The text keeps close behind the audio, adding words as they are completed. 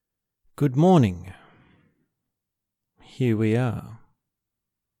Good morning. Here we are,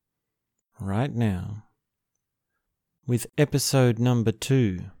 right now, with episode number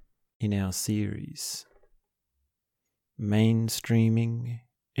 2 in our series, Mainstreaming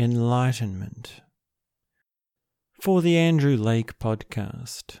Enlightenment, for the Andrew Lake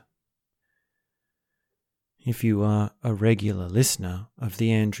podcast. If you are a regular listener of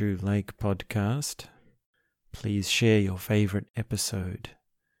the Andrew Lake podcast, please share your favourite episode,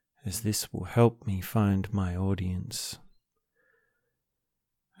 as this will help me find my audience.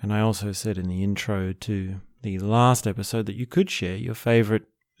 And I also said in the intro to the last episode that you could share your favourite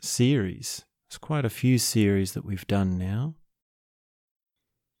series. There's quite a few series that we've done now.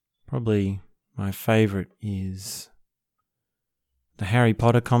 Probably my favourite is the Harry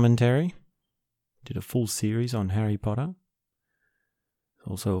Potter commentary. Did a full series on Harry Potter.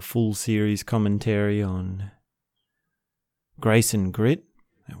 Also a full series commentary on Grace and Grit.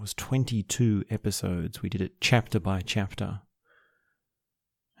 That was 22 episodes. We did it chapter by chapter.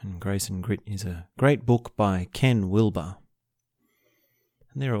 And Grace and Grit is a great book by Ken Wilber.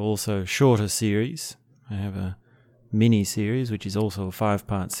 And there are also shorter series. I have a mini series, which is also a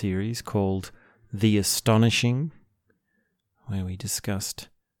 5-part series called The Astonishing, where we discussed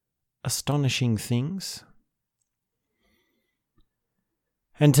astonishing things.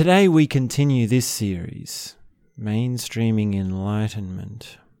 And today we continue this series, Mainstreaming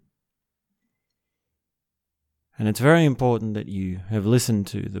Enlightenment. And it's very important that you have listened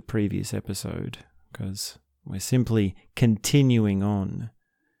to the previous episode, because we're simply continuing on.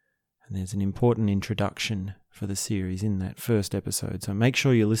 And there's an important introduction for the series in that first episode. So make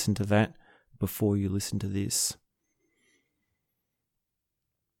sure you listen to that before you listen to this.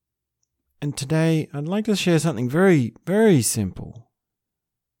 And today I'd like to share something very, very simple.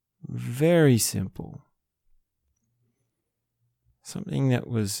 Very simple. Something that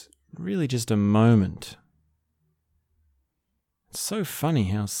was really just a moment. It's so funny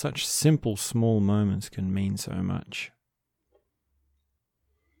how such simple, small moments can mean so much.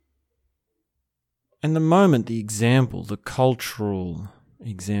 And the moment, the example, the cultural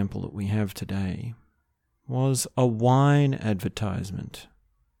example that we have today was a wine advertisement.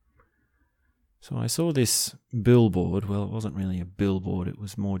 So I saw this billboard. Well, it wasn't really a billboard, it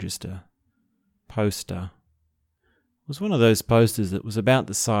was more just a poster. It was one of those posters that was about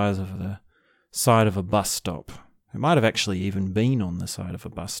the size of the side of a bus stop. It might have actually even been on the side of a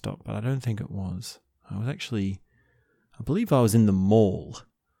bus stop, but I don't think it was. I believe I was in the mall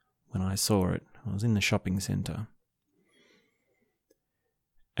when I saw it. I was in the shopping centre.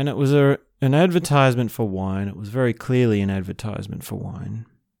 And it was an advertisement for wine. It was very clearly an advertisement for wine.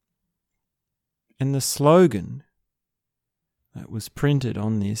 And the slogan that was printed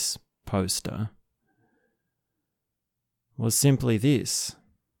on this poster was simply this: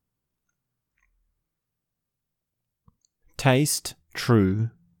 Taste true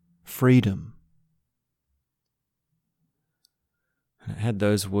freedom. And it had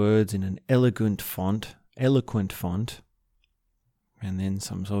those words in an eloquent font, and then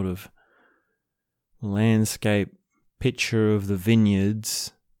some sort of landscape picture of the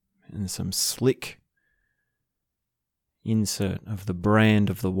vineyards and some slick insert of the brand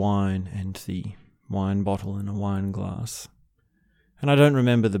of the wine and the wine bottle and a wine glass. And I don't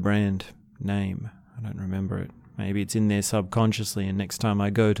remember the brand name. I don't remember it. Maybe it's in there subconsciously, and next time I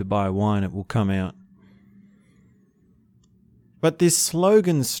go to buy wine it will come out. But this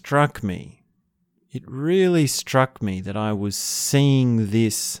slogan struck me. It really struck me that I was seeing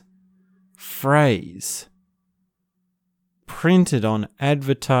this phrase printed on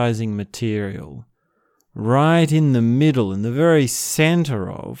advertising material right in the middle, in the very center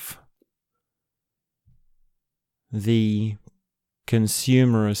of the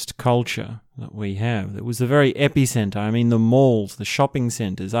consumerist culture that we have. It was the very epicenter. I mean, the malls, the shopping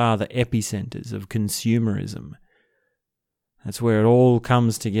centers are the epicenters of consumerism. That's where it all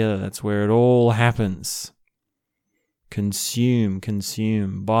comes together. That's where it all happens. Consume,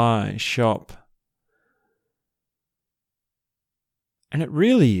 buy, shop. And it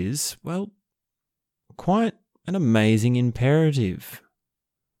really is, well, quite an amazing imperative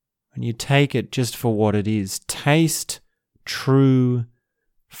when you take it just for what it is. Taste true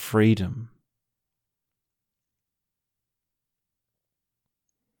freedom.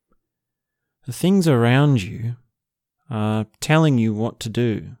 The things around you are telling you what to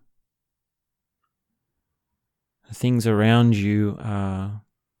do. The things around you are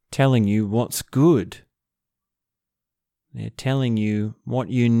telling you what's good. They're telling you what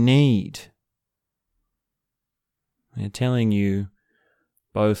you need. They're telling you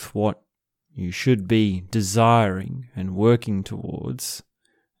both what you should be desiring and working towards,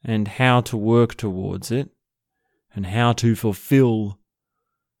 and how to work towards it, and how to fulfill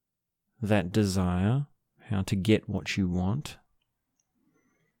that desire, how to get what you want,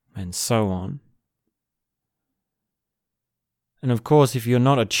 and so on. And of course, if you're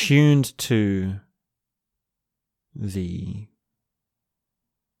not attuned to the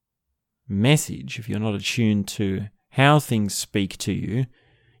message, if you're not attuned to how things speak to you,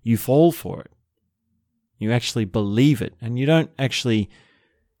 you fall for it. You actually believe it. And you don't actually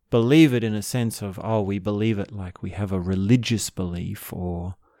believe it in a sense of, oh, we believe it like we have a religious belief,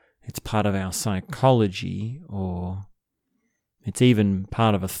 or it's part of our psychology, or it's even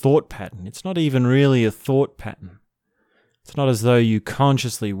part of a thought pattern. It's not even really a thought pattern. It's not as though you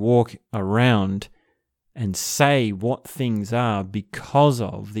consciously walk around and say what things are because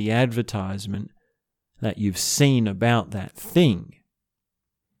of the advertisement that you've seen about that thing.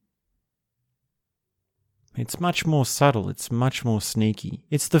 It's much more subtle. It's much more sneaky.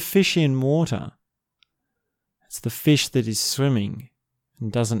 It's the fish in water. It's the fish that is swimming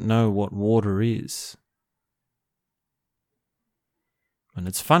and doesn't know what water is. And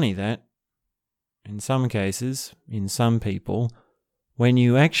it's funny that in some cases, in some people, when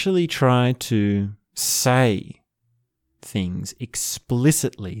you actually try to say things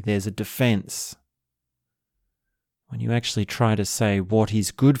explicitly, there's a defense. When you actually try to say what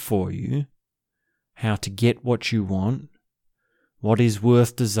is good for you, how to get what you want, what is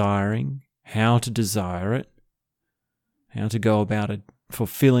worth desiring, how to desire it, how to go about it,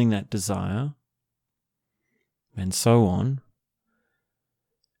 fulfilling that desire, and so on,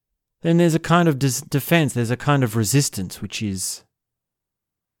 then there's a kind of defense, there's a kind of resistance, which is,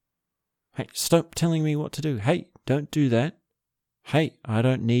 hey, stop telling me what to do. Hey, don't do that. Hey, I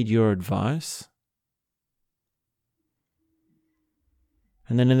don't need your advice.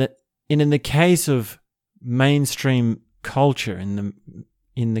 And then in the case of mainstream culture,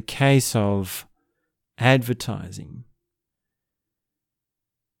 in the case of advertising,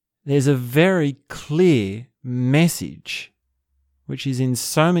 there's a very clear message which is in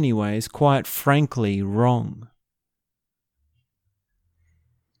so many ways quite frankly wrong.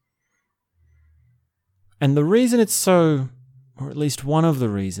 And the reason it's so, or at least one of the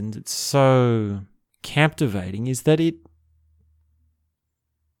reasons it's so captivating, is that it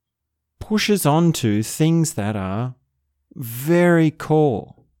pushes onto things that are very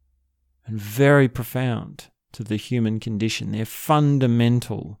core and very profound to the human condition. They're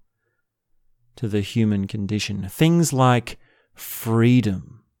fundamental to the human condition. Things like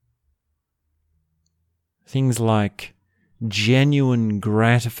freedom. Things like genuine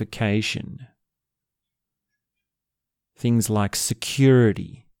gratification. Things like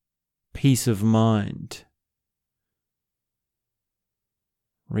security, peace of mind,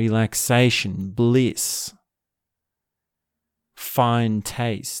 relaxation, bliss, fine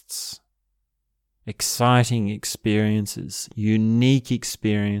tastes, exciting experiences, unique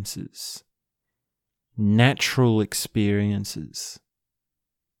experiences, natural experiences.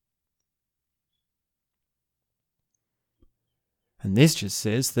 And this just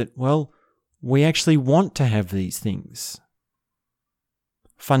says that, well, we actually want to have these things.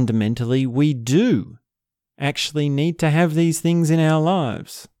 Fundamentally, we do actually need to have these things in our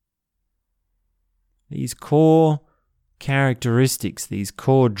lives. These core characteristics, these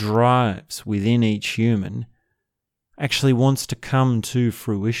core drives within each human actually wants to come to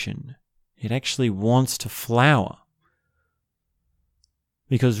fruition. It actually wants to flower.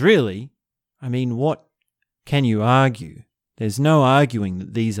 Because really, I mean, what can you argue? There's no arguing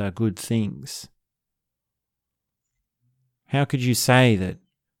that these are good things. How could you say that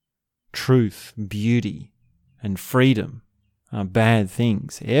truth, beauty, and freedom are bad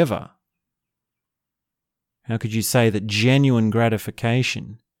things, ever? How could you say that genuine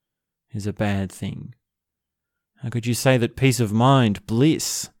gratification is a bad thing? How could you say that peace of mind,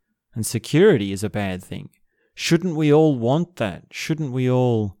 bliss, and security is a bad thing? Shouldn't we all want that? Shouldn't we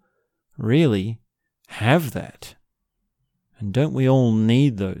all really have that? And don't we all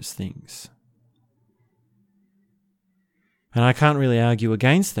need those things? And I can't really argue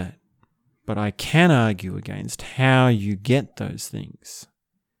against that, but I can argue against how you get those things,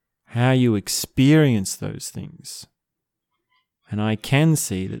 how you experience those things. And I can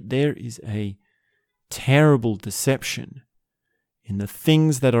see that there is a terrible deception in the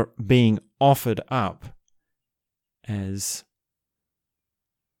things that are being offered up as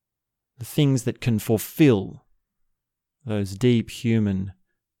the things that can fulfill those deep human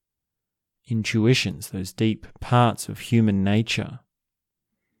intuitions, those deep parts of human nature.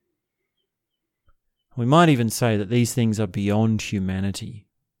 We might even say that these things are beyond humanity.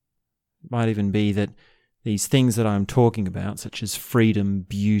 It might even be that these things that I'm talking about, such as freedom,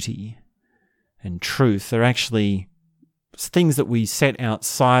 beauty, and truth, are actually things that we set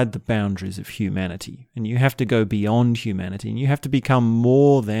outside the boundaries of humanity. And you have to go beyond humanity, and you have to become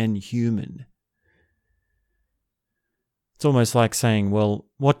more than human. It's almost like saying, well,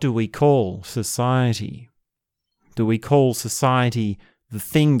 what do we call society? Do we call society the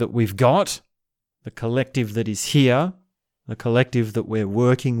thing that we've got, the collective that is here, the collective that we're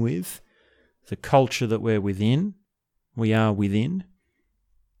working with, the culture that we are within?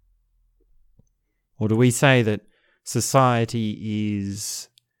 Or do we say that society is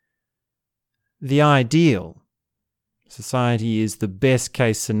the ideal? Society is the best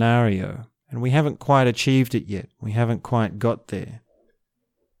case scenario, and we haven't quite achieved it yet. We haven't quite got there.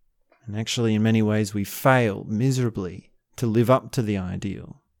 And actually, in many ways, we fail miserably to live up to the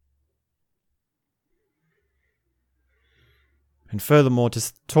ideal. And furthermore,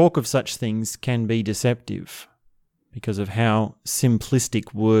 to talk of such things can be deceptive because of how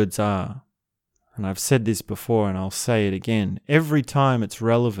simplistic words are. And I've said this before and I'll say it again. Every time it's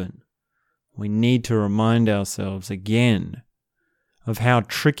relevant, we need to remind ourselves again of how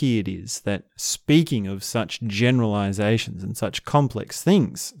tricky it is that speaking of such generalizations and such complex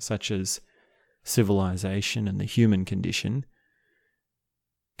things, such as civilization and the human condition,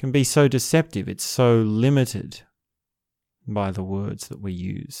 can be so deceptive. It's so limited by the words that we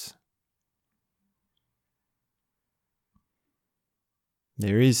use.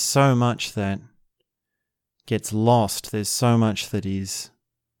 There is so much that gets lost. There's so much that is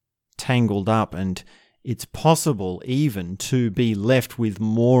tangled up, and it's possible even to be left with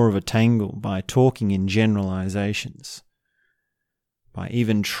more of a tangle by talking in generalizations, by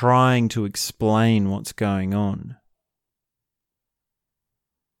even trying to explain what's going on.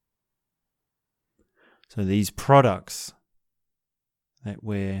 So these products that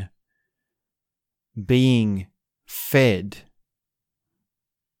we're being fed,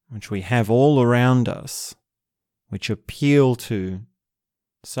 which we have all around us, which appeal to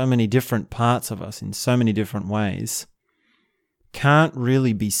so many different parts of us in so many different ways, can't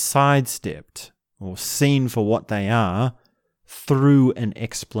really be sidestepped or seen for what they are through an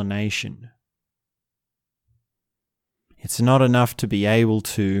explanation. It's not enough to be able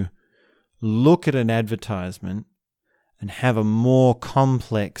to look at an advertisement and have a more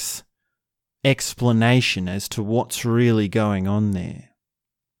complex explanation as to what's really going on there.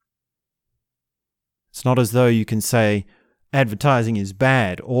 It's not as though you can say, advertising is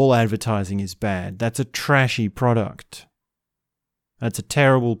bad, all advertising is bad. That's a trashy product. That's a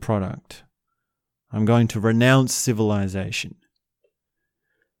terrible product. I'm going to renounce civilization.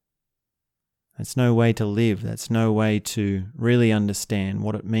 That's no way to live. That's no way to really understand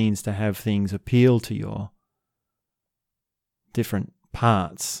what it means to have things appeal to your different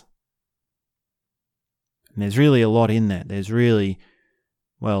parts. And there's really a lot in that. There's really,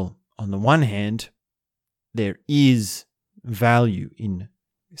 well, on the one hand, there is value in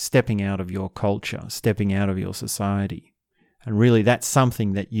stepping out of your culture, stepping out of your society. And really that's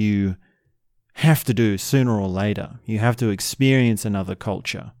something that you have to do sooner or later. You have to experience another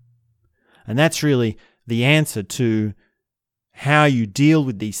culture. And that's really the answer to how you deal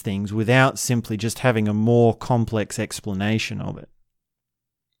with these things without simply just having a more complex explanation of it.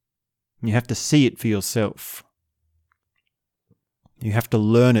 You have to see it for yourself. You have to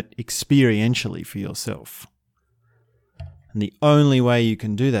learn it experientially for yourself. And the only way you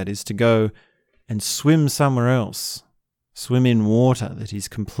can do that is to go and swim somewhere else, swim in water that is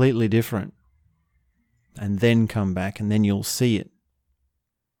completely different, and then come back, and then you'll see it.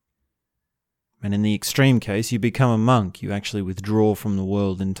 And in the extreme case, you become a monk. You actually withdraw from the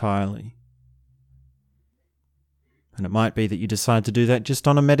world entirely. And it might be that you decide to do that just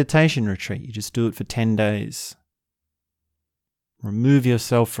on a meditation retreat. You just do it for 10 days. Remove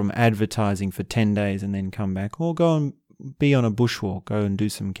yourself from advertising for 10 days and then come back. Or go and be on a bushwalk, go and do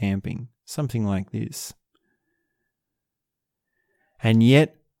some camping, something like this. And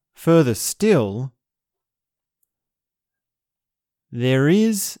yet, further still, there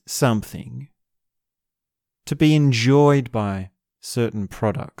is something to be enjoyed by certain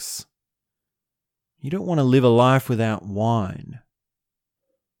products. You don't want to live a life without wine.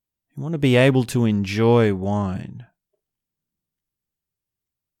 You want to be able to enjoy wine.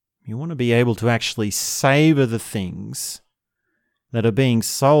 You want to be able to actually savor the things that are being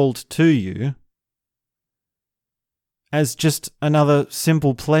sold to you as just another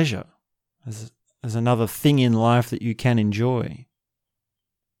simple pleasure, as another thing in life that you can enjoy.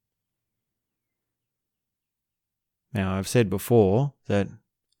 Now, I've said before that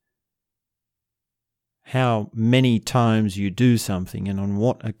how many times you do something and on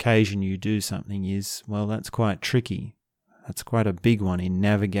what occasion you do something is, well, that's quite tricky. That's quite a big one in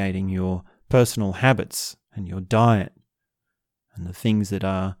navigating your personal habits and your diet and the things that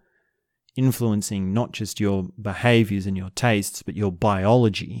are influencing not just your behaviors and your tastes, but your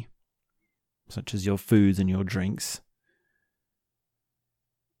biology, such as your foods and your drinks.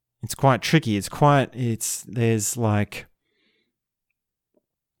 It's quite tricky. There's like,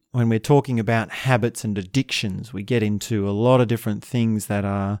 when we're talking about habits and addictions, we get into a lot of different things that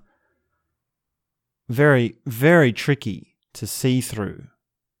are very, very tricky to see through,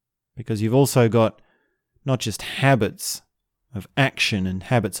 because you've also got not just habits of action and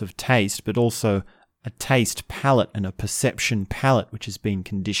habits of taste, but also a taste palette and a perception palette which has been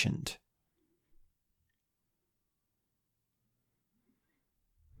conditioned.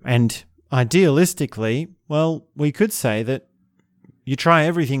 And idealistically, well, we could say that you try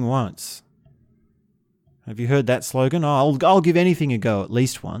everything once. Have you heard that slogan? Oh, I'll give anything a go at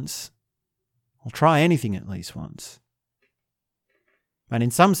least once. I'll try anything at least once. And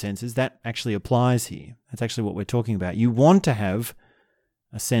in some senses, that actually applies here. That's actually what we're talking about. You want to have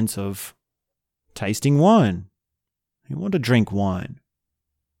a sense of tasting wine. You want to drink wine.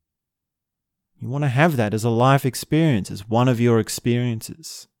 You want to have that as a life experience, as one of your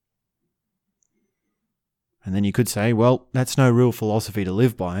experiences. And then you could say, well, that's no real philosophy to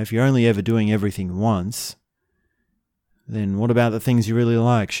live by. If you're only ever doing everything once, then what about the things you really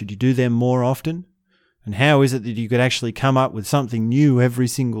like? Should you do them more often? And how is it that you could actually come up with something new every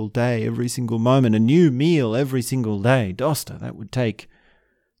single day, every single moment, a new meal every single day? Dosta, that would take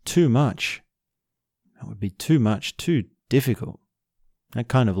too much. That would be too much, too difficult. That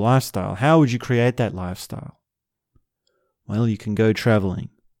kind of lifestyle. How would you create that lifestyle? Well, you can go traveling.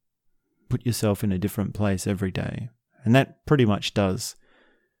 Put yourself in a different place every day. And that pretty much does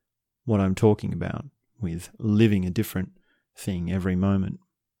what I'm talking about with living a different thing every moment.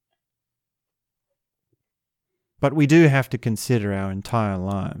 But we do have to consider our entire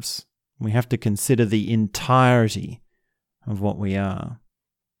lives. We have to consider the entirety of what we are.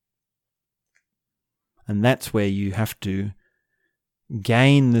 And that's where you have to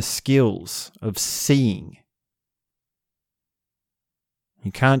gain the skills of seeing.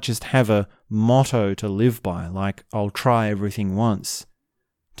 You can't just have a motto to live by, like, I'll try everything once,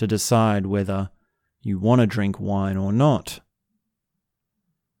 to decide whether you want to drink wine or not.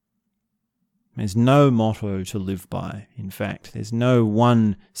 There's no motto to live by, in fact. There's no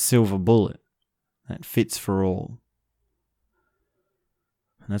one silver bullet that fits for all.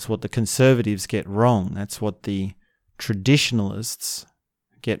 And that's what the conservatives get wrong. That's what the traditionalists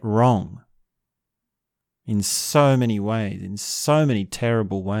get wrong. In so many ways, in so many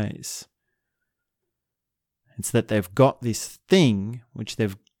terrible ways. It's that they've got this thing which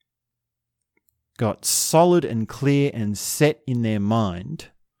they've got solid and clear and set in their mind,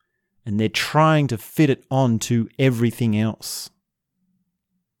 and they're trying to fit it onto everything else.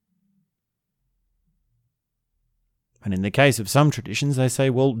 And in the case of some traditions, they say,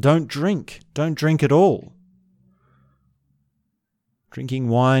 well, don't drink at all. Drinking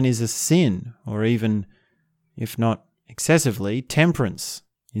wine is a sin, or even, if not excessively, temperance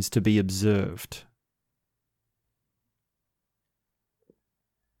is to be observed.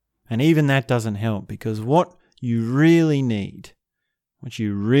 And even that doesn't help, because what you really need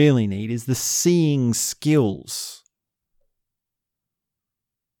is the seeing skills.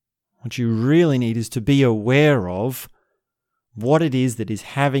 What you really need is to be aware of what it is that is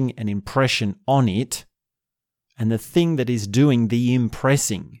having an impression on it and the thing that is doing the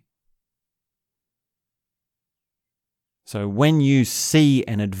impressing. So when you see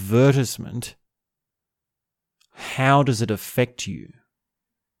an advertisement, how does it affect you?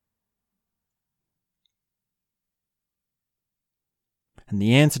 And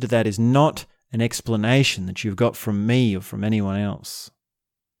the answer to that is not an explanation that you've got from me or from anyone else.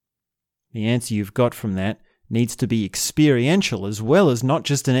 The answer you've got from that needs to be experiential as well as not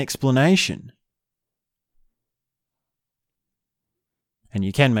just an explanation. And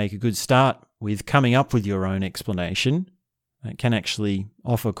you can make a good start with coming up with your own explanation. It can actually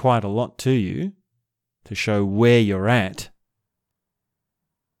offer quite a lot to you to show where you're at.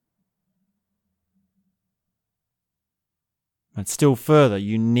 But still further,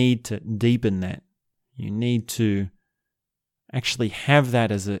 you need to deepen that. You need to actually have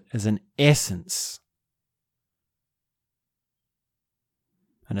that as an essence.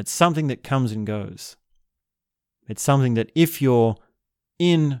 And it's something that comes and goes. It's something that if you're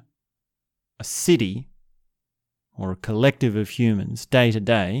in a city or a collective of humans day to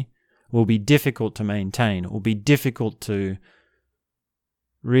day, will be difficult to maintain. It will be difficult to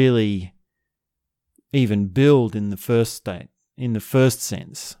really even build in the first state, in the first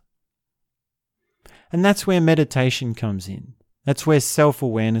sense. And that's where meditation comes in. That's where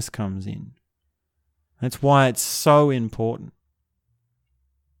self-awareness comes in. That's why it's so important.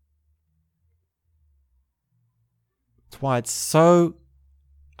 That's why it's so,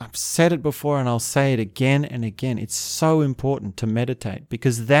 I've said it before and I'll say it again and again, it's so important to meditate,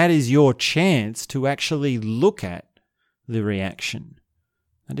 because that is your chance to actually look at the reaction.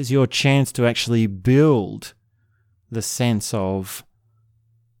 That is your chance to actually build the sense of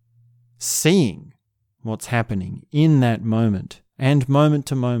seeing what's happening in that moment and moment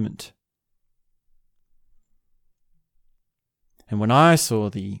to moment. And when I saw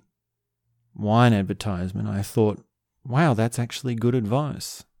the wine advertisement, I thought, wow, that's actually good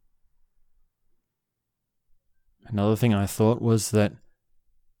advice. Another thing I thought was that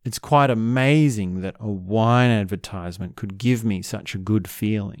it's quite amazing that a wine advertisement could give me such a good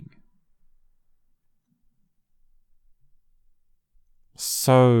feeling.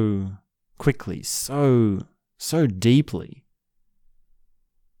 So quickly, so deeply.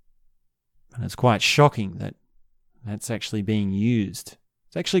 And it's quite shocking that that's actually being used.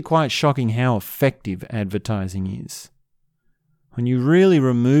 It's actually quite shocking how effective advertising is. When you really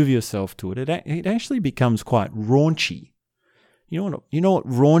remove yourself to it, it actually becomes quite raunchy. You know what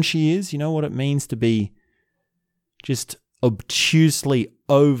raunchy is? You know what it means to be just obtusely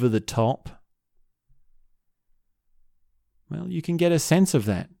over the top? Well, you can get a sense of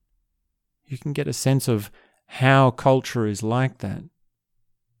that. You can get a sense of how culture is like that.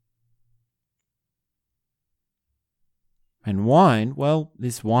 And wine, well,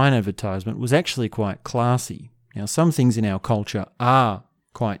 this wine advertisement was actually quite classy. Now, some things in our culture are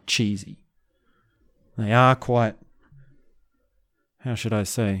quite cheesy. They are quite, how should I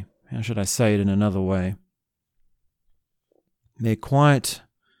say it in another way? They're quite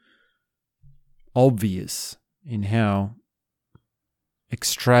obvious in how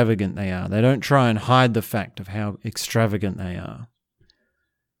extravagant they are. They don't try and hide the fact of how extravagant they are.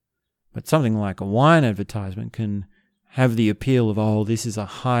 But something like a wine advertisement can have the appeal of, oh, this is a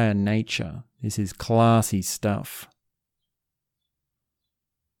higher nature. This is classy stuff.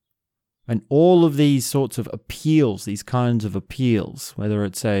 And all of these sorts of appeals, these kinds of appeals, whether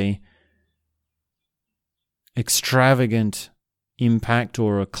it's a extravagant impact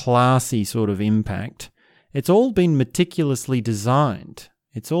or a classy sort of impact, it's all been meticulously designed.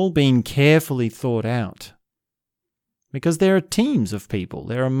 It's all been carefully thought out. Because there are teams of people.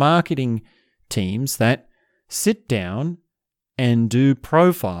 There are marketing teams that sit down and do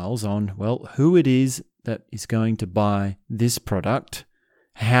profiles on, well, who it is that is going to buy this product,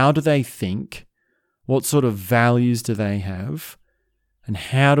 how do they think, what sort of values do they have, and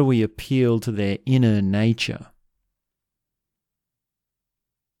how do we appeal to their inner nature.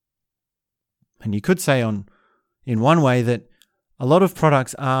 And you could say in one way that a lot of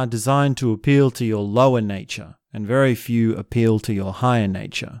products are designed to appeal to your lower nature, and very few appeal to your higher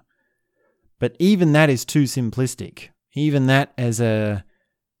nature. But even that is too simplistic. Even that as a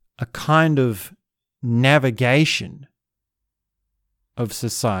kind of navigation of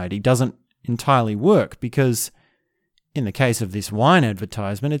society doesn't entirely work, because in the case of this wine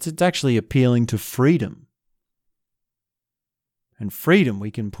advertisement, it's actually appealing to freedom. And freedom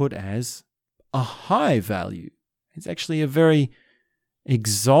we can put as a high value. It's actually a very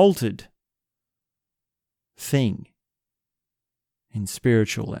exalted thing in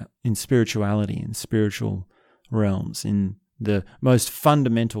spirituality, in spiritual realms, in the most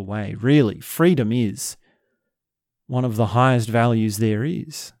fundamental way. Really, freedom is one of the highest values there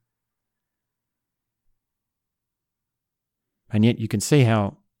is. And yet you can see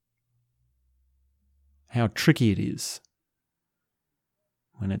how tricky it is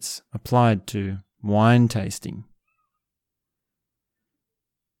when it's applied to wine tasting.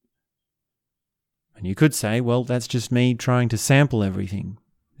 And you could say, well, that's just me trying to sample everything.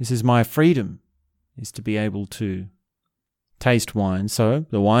 This is my freedom, is to be able to taste wine. So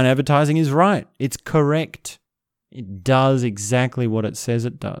the wine advertising is right. It's correct. It does exactly what it says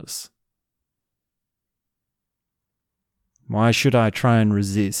it does. Why should I try and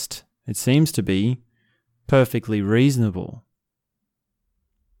resist? It seems to be perfectly reasonable.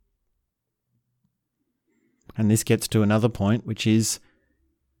 And this gets to another point, which is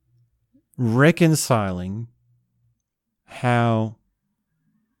reconciling how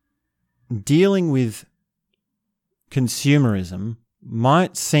dealing with consumerism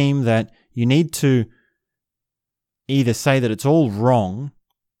might seem that you need to either say that it's all wrong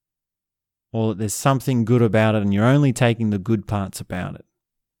or that there's something good about it and you're only taking the good parts about it.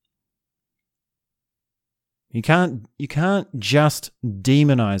 You can't just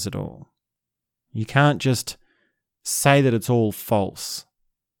demonize it all. You can't just say that it's all false.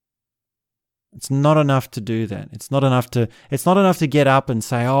 It's not enough to do that. It's not enough to get up and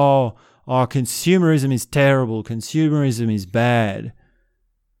say, oh, consumerism is terrible. Consumerism is bad.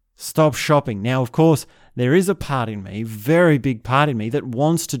 Stop shopping. Now, of course, there is a part in me, very big part in me, that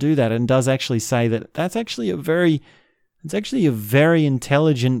wants to do that and does actually say that it's actually a very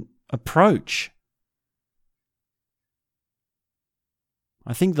intelligent approach.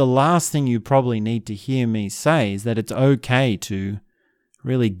 I think the last thing you probably need to hear me say is that it's okay to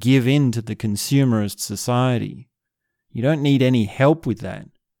really give in to the consumerist society. You don't need any help with that.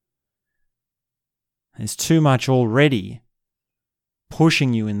 There's too much already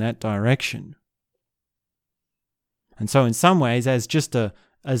pushing you in that direction. And so in some ways, as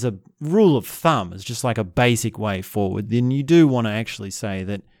a rule of thumb, as just like a basic way forward, then you do want to actually say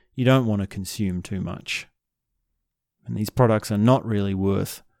that you don't want to consume too much. And these products are not really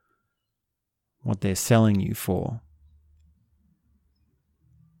worth what they're selling you for.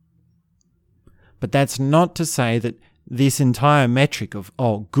 But that's not to say that this entire metric of,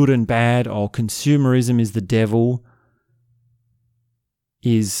 good and bad, consumerism is the devil,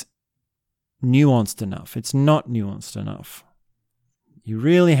 is nuanced enough. It's not nuanced enough. You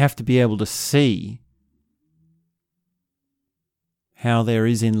really have to be able to see how there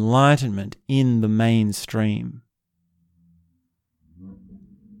is enlightenment in the mainstream.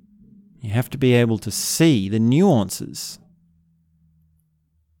 You have to be able to see the nuances.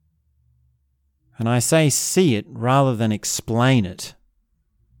 And I say see it rather than explain it.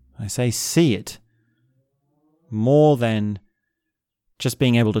 I say see it more than just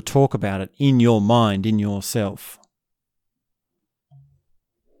being able to talk about it in your mind, in yourself.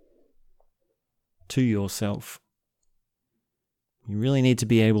 To yourself. You really need to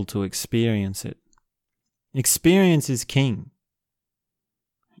be able to experience it. Experience is king.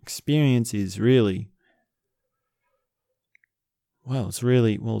 Experience is really, it's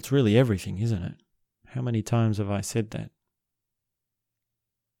really everything, isn't it? How many times have I said that?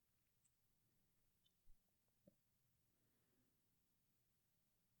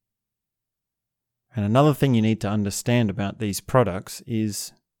 And another thing you need to understand about these products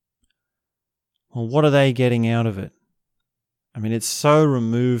is, what are they getting out of it? I mean, it's so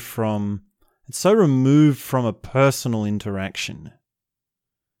removed from a personal interaction.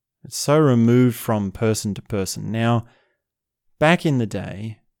 It's so removed from person to person. Now, back in the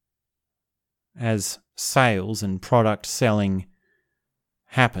day, as sales and product selling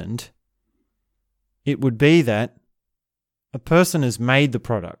happened, it would be that a person has made the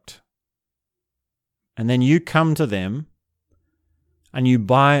product and then you come to them and you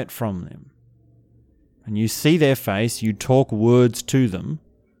buy it from them and you see their face, you talk words to them,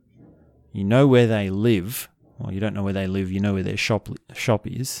 you know where they live. Well, you don't know where they live, you know where their shop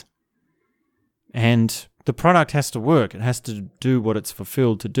is. And the product has to work. It has to do what it's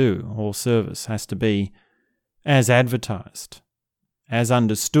fulfilled to do. All service has to be as advertised, as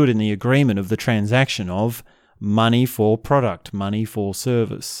understood in the agreement of the transaction of money for product, money for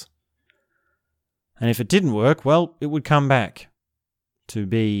service. And if it didn't work, it would come back to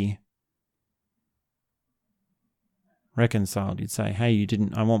be reconciled. You'd say, hey,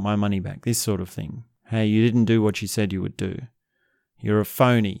 I want my money back, this sort of thing. Hey, you didn't do what you said you would do. You're a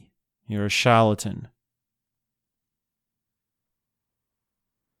phony. You're a charlatan.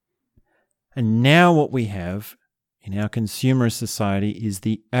 And now what we have in our consumerist society is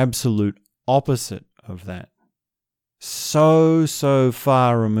the absolute opposite of that. So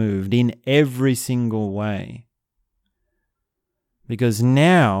far removed in every single way. Because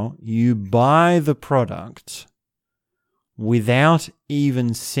now you buy the product without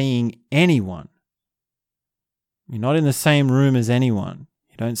even seeing anyone. You're not in the same room as anyone.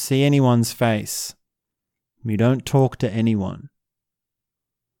 You don't see anyone's face. You don't talk to anyone.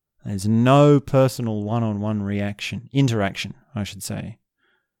 There's no personal one-on-one interaction, I should say.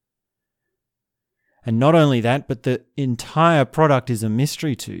 And not only that, but the entire product is a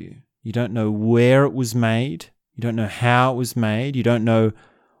mystery to you. You don't know where it was made. You don't know how it was made. You don't know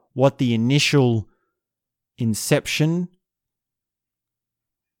what the initial inception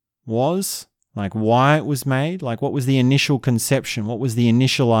was, like why it was made, like what was the initial conception, what was the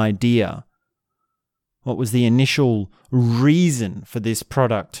initial idea, what was the initial reason for this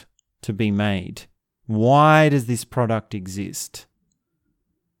product to be made. Why does this product exist?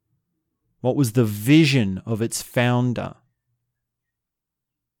 What was the vision of its founder?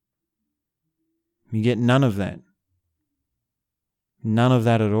 You get none of that. None of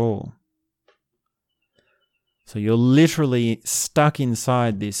that at all. So you're literally stuck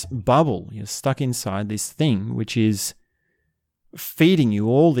inside this bubble. You're stuck inside this thing, which is feeding you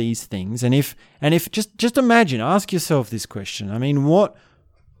all these things, and if just imagine, ask yourself this question. I mean, what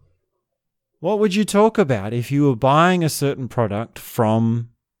would you talk about if you were buying a certain product from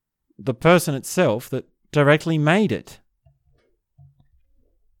the person itself that directly made it?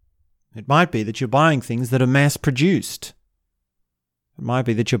 It might be that you're buying things that are mass produced. It might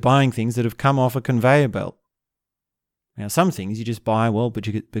be that you're buying things that have come off a conveyor belt. Now, some things you just buy,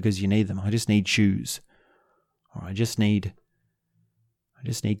 because you need them. I just need shoes, or I just need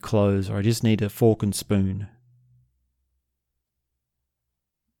clothes, or I just need a fork and spoon.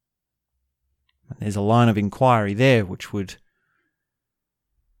 And there's a line of inquiry there which would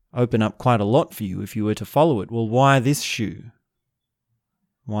open up quite a lot for you if you were to follow it. Well, why this shoe?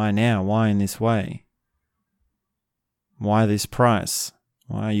 Why now? Why in this way? Why this price?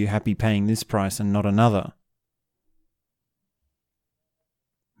 Why are you happy paying this price and not another?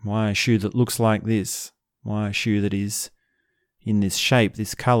 Why a shoe that looks like this? Why a shoe that is in this shape,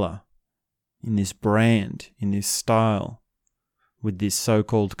 this colour, in this brand, in this style, with this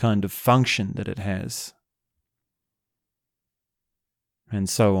so-called kind of function that it has? And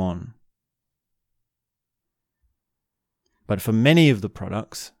so on. But for many of the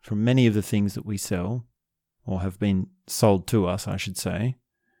products, for many of the things that we sell, or have been sold to us, I should say,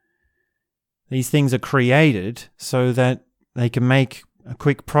 these things are created so that they can make a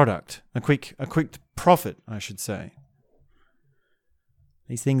quick product, a quick profit, I should say.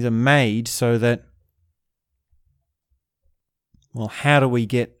 These things are made so that, well, how do we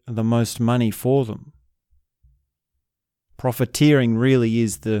get the most money for them? Profiteering really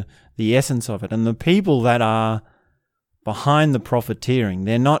is the essence of it. And the people that are behind the profiteering,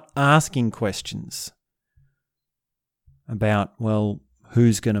 they're not asking questions about, well,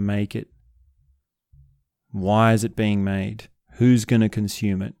 who's going to make it? Why is it being made? Who's going to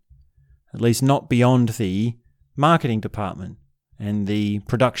consume it? At least not beyond the marketing department and the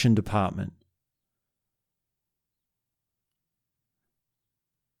production department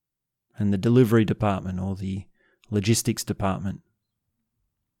and the delivery department or the logistics department.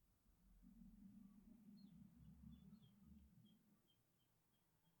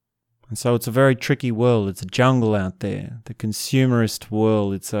 And so it's a very tricky world. It's a jungle out there. The consumerist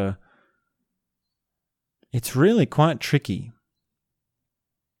world, it's really quite tricky.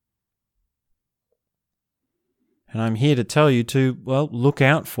 And I'm here to tell you to, well, look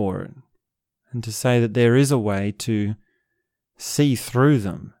out for it and to say that there is a way to see through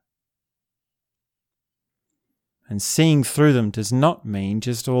them. And seeing through them does not mean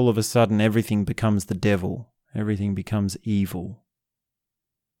just all of a sudden everything becomes the devil, everything becomes evil.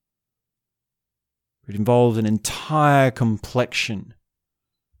 It involves an entire complexion,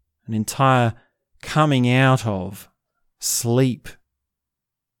 an entire coming out of sleep,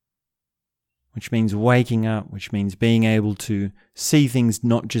 which means waking up, which means being able to see things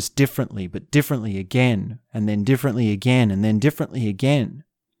not just differently, but differently again, and then differently again, and then differently again.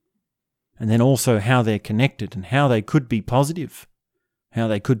 And then also how they're connected and how they could be positive, how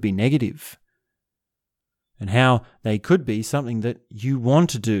they could be negative, and how they could be something that you want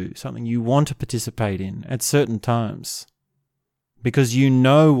to do, something you want to participate in at certain times. Because you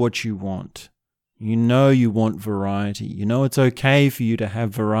know what you want. You know you want variety. You know it's okay for you to have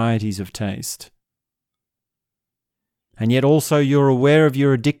varieties of taste. And yet also you're aware of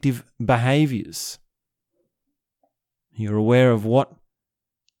your addictive behaviors. You're aware of what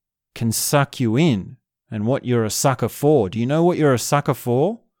can suck you in and what you're a sucker for. Do you know what you're a sucker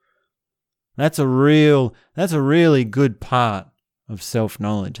for? That's a really good part of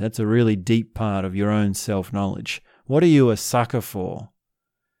self-knowledge. That's a really deep part of your own self-knowledge. What are you a sucker for?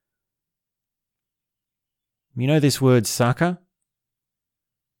 You know this word sucker?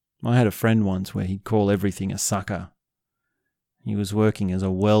 I had a friend once where he'd call everything a sucker. He was working as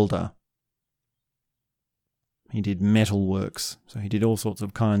a welder. He did metal works, so he did all sorts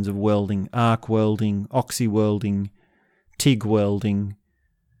of kinds of welding, arc welding, oxy welding, TIG welding,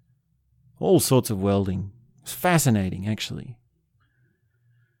 all sorts of welding. It was fascinating, actually.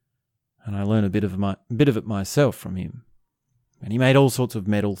 And I learned a bit of it myself from him. And he made all sorts of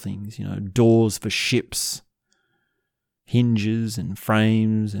metal things, doors for ships, hinges and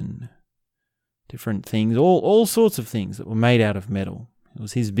frames and different things, all sorts of things that were made out of metal. It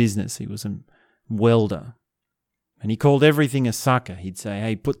was his business. He was a welder. And he called everything a sucker. He'd say,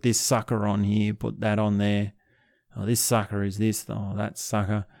 hey, put this sucker on here, put that on there. Oh, this sucker is this. Oh, that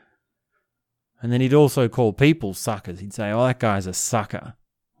sucker. And then he'd also call people suckers. He'd say, oh, that guy's a sucker.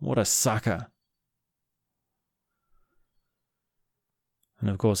 What a sucker. And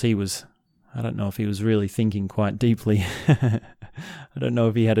of course I don't know if he was really thinking quite deeply. I don't know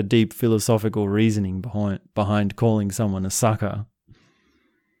if he had a deep philosophical reasoning behind calling someone a sucker.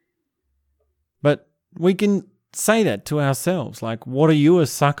 But we can say that to ourselves. Like, what are you a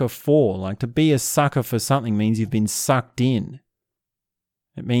sucker for? Like, to be a sucker for something means you've been sucked in.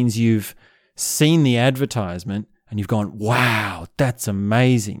 It means you've seen the advertisement and you've gone, wow, that's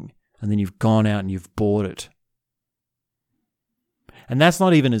amazing. And then you've gone out and you've bought it. And that's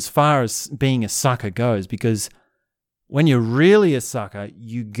not even as far as being a sucker goes, because when you're really a sucker,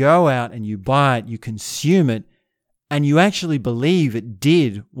 you go out and you buy it, you consume it, and you actually believe it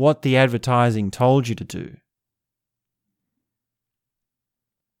did what the advertising told you to do.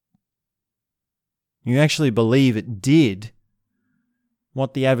 You actually believe it did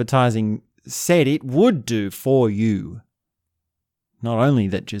what the advertising said it would do for you. Not only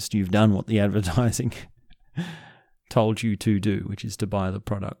that, just you've done what the advertising told you to do, which is to buy the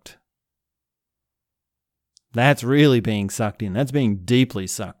product. That's really being sucked in. That's being deeply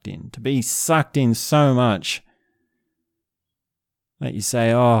sucked in. To be sucked in so much that you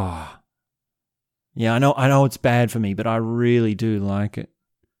say, oh, yeah, I know it's bad for me, but I really do like it.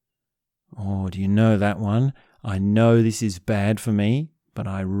 Oh, do you know that one? I know this is bad for me, but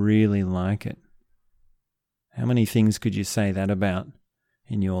I really like it. How many things could you say that about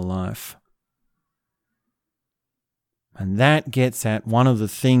in your life? And that gets at one of the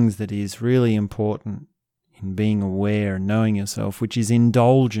things that is really important in being aware and knowing yourself, which is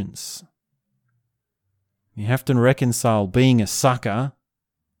indulgence. You have to reconcile being a sucker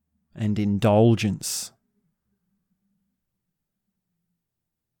and indulgence.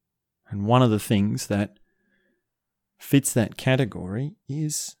 And one of the things that fits that category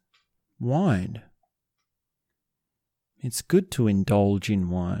is wine. It's good to indulge in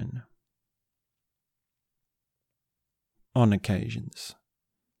wine on occasions,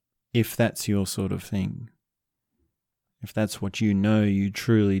 if that's your sort of thing. If that's what you know you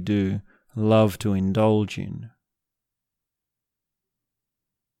truly do love to indulge in.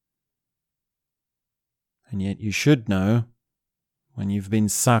 And yet you should know when you've been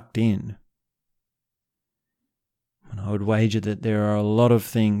sucked in. And I would wager that there are a lot of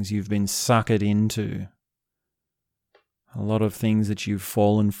things you've been suckered into. A lot of things that you've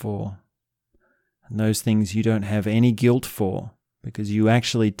fallen for. And those things you don't have any guilt for, because you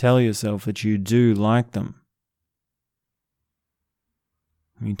actually tell yourself that you do like them.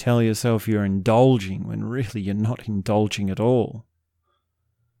 You tell yourself you're indulging when really you're not indulging at all.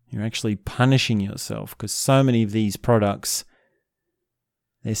 You're actually punishing yourself, because so many of these products,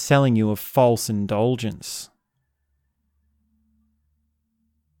 they're selling you a false indulgence.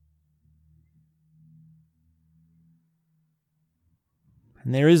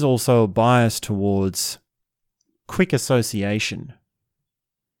 And there is also a bias towards quick association.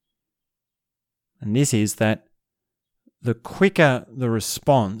 And this is that the quicker the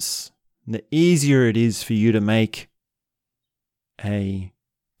response, the easier it is for you to make a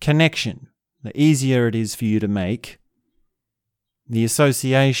connection, the easier it is for you to make the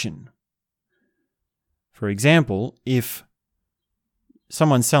association. For example, if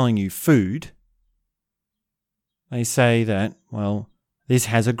someone's selling you food, they say that, well, this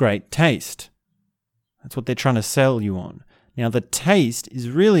has a great taste. That's what they're trying to sell you on. Now, the taste is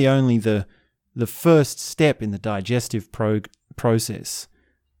really only the first step in the digestive process.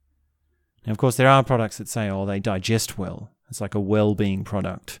 Now, of course, there are products that say, oh, they digest well. It's like a well-being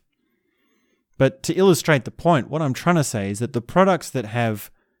product. But to illustrate the point, what I'm trying to say is that the products that have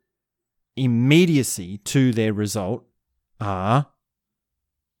immediacy to their result are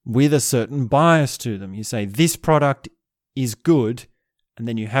with a certain bias to them. You say, this product is good, and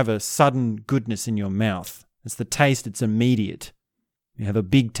then you have a sudden goodness in your mouth. It's the taste, it's immediate. You have a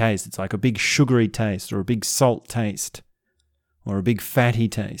big taste. It's like a big sugary taste or a big salt taste or a big fatty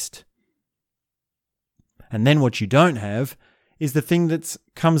taste. And then what you don't have is the thing that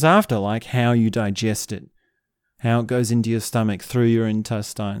comes after, like how you digest it, how it goes into your stomach, through your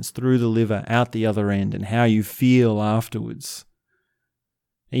intestines, through the liver, out the other end, and how you feel afterwards,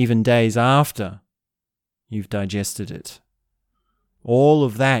 even days after you've digested it. All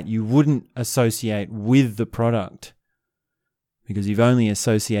of that you wouldn't associate with the product because you've only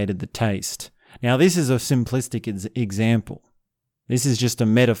associated the taste. Now, this is a simplistic example. This is just a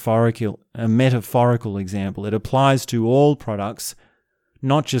metaphorical example. It applies to all products,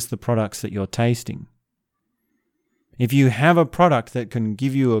 not just the products that you're tasting. If you have a product that can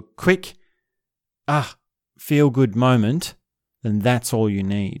give you a quick, feel-good moment, then that's all you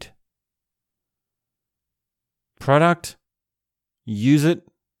need. Product, use it,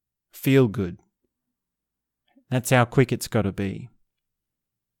 feel good. That's how quick it's got to be.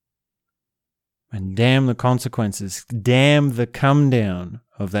 And damn the consequences. Damn the come down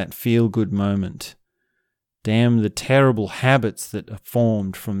of that feel-good moment. Damn the terrible habits that are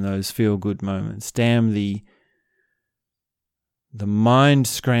formed from those feel-good moments. Damn the mind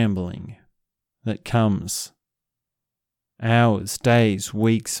scrambling that comes hours, days,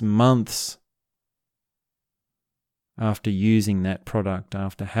 weeks, months after using that product,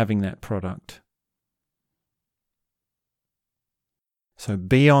 after having that product. So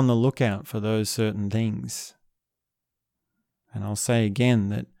be on the lookout for those certain things. And I'll say again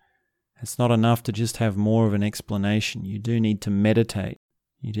that it's not enough to just have more of an explanation. You do need to meditate.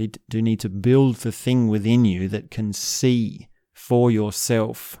 You do need to build the thing within you that can see for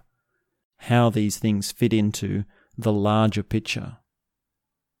yourself how these things fit into the larger picture.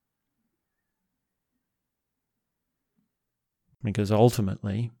 Because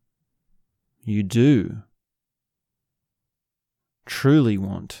ultimately, you do truly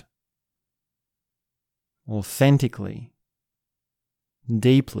want, authentically,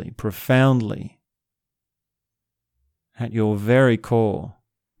 deeply, profoundly, at your very core,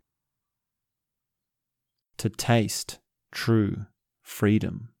 to taste true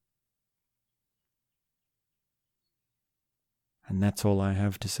freedom. And that's all I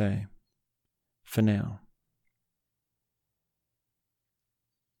have to say for now.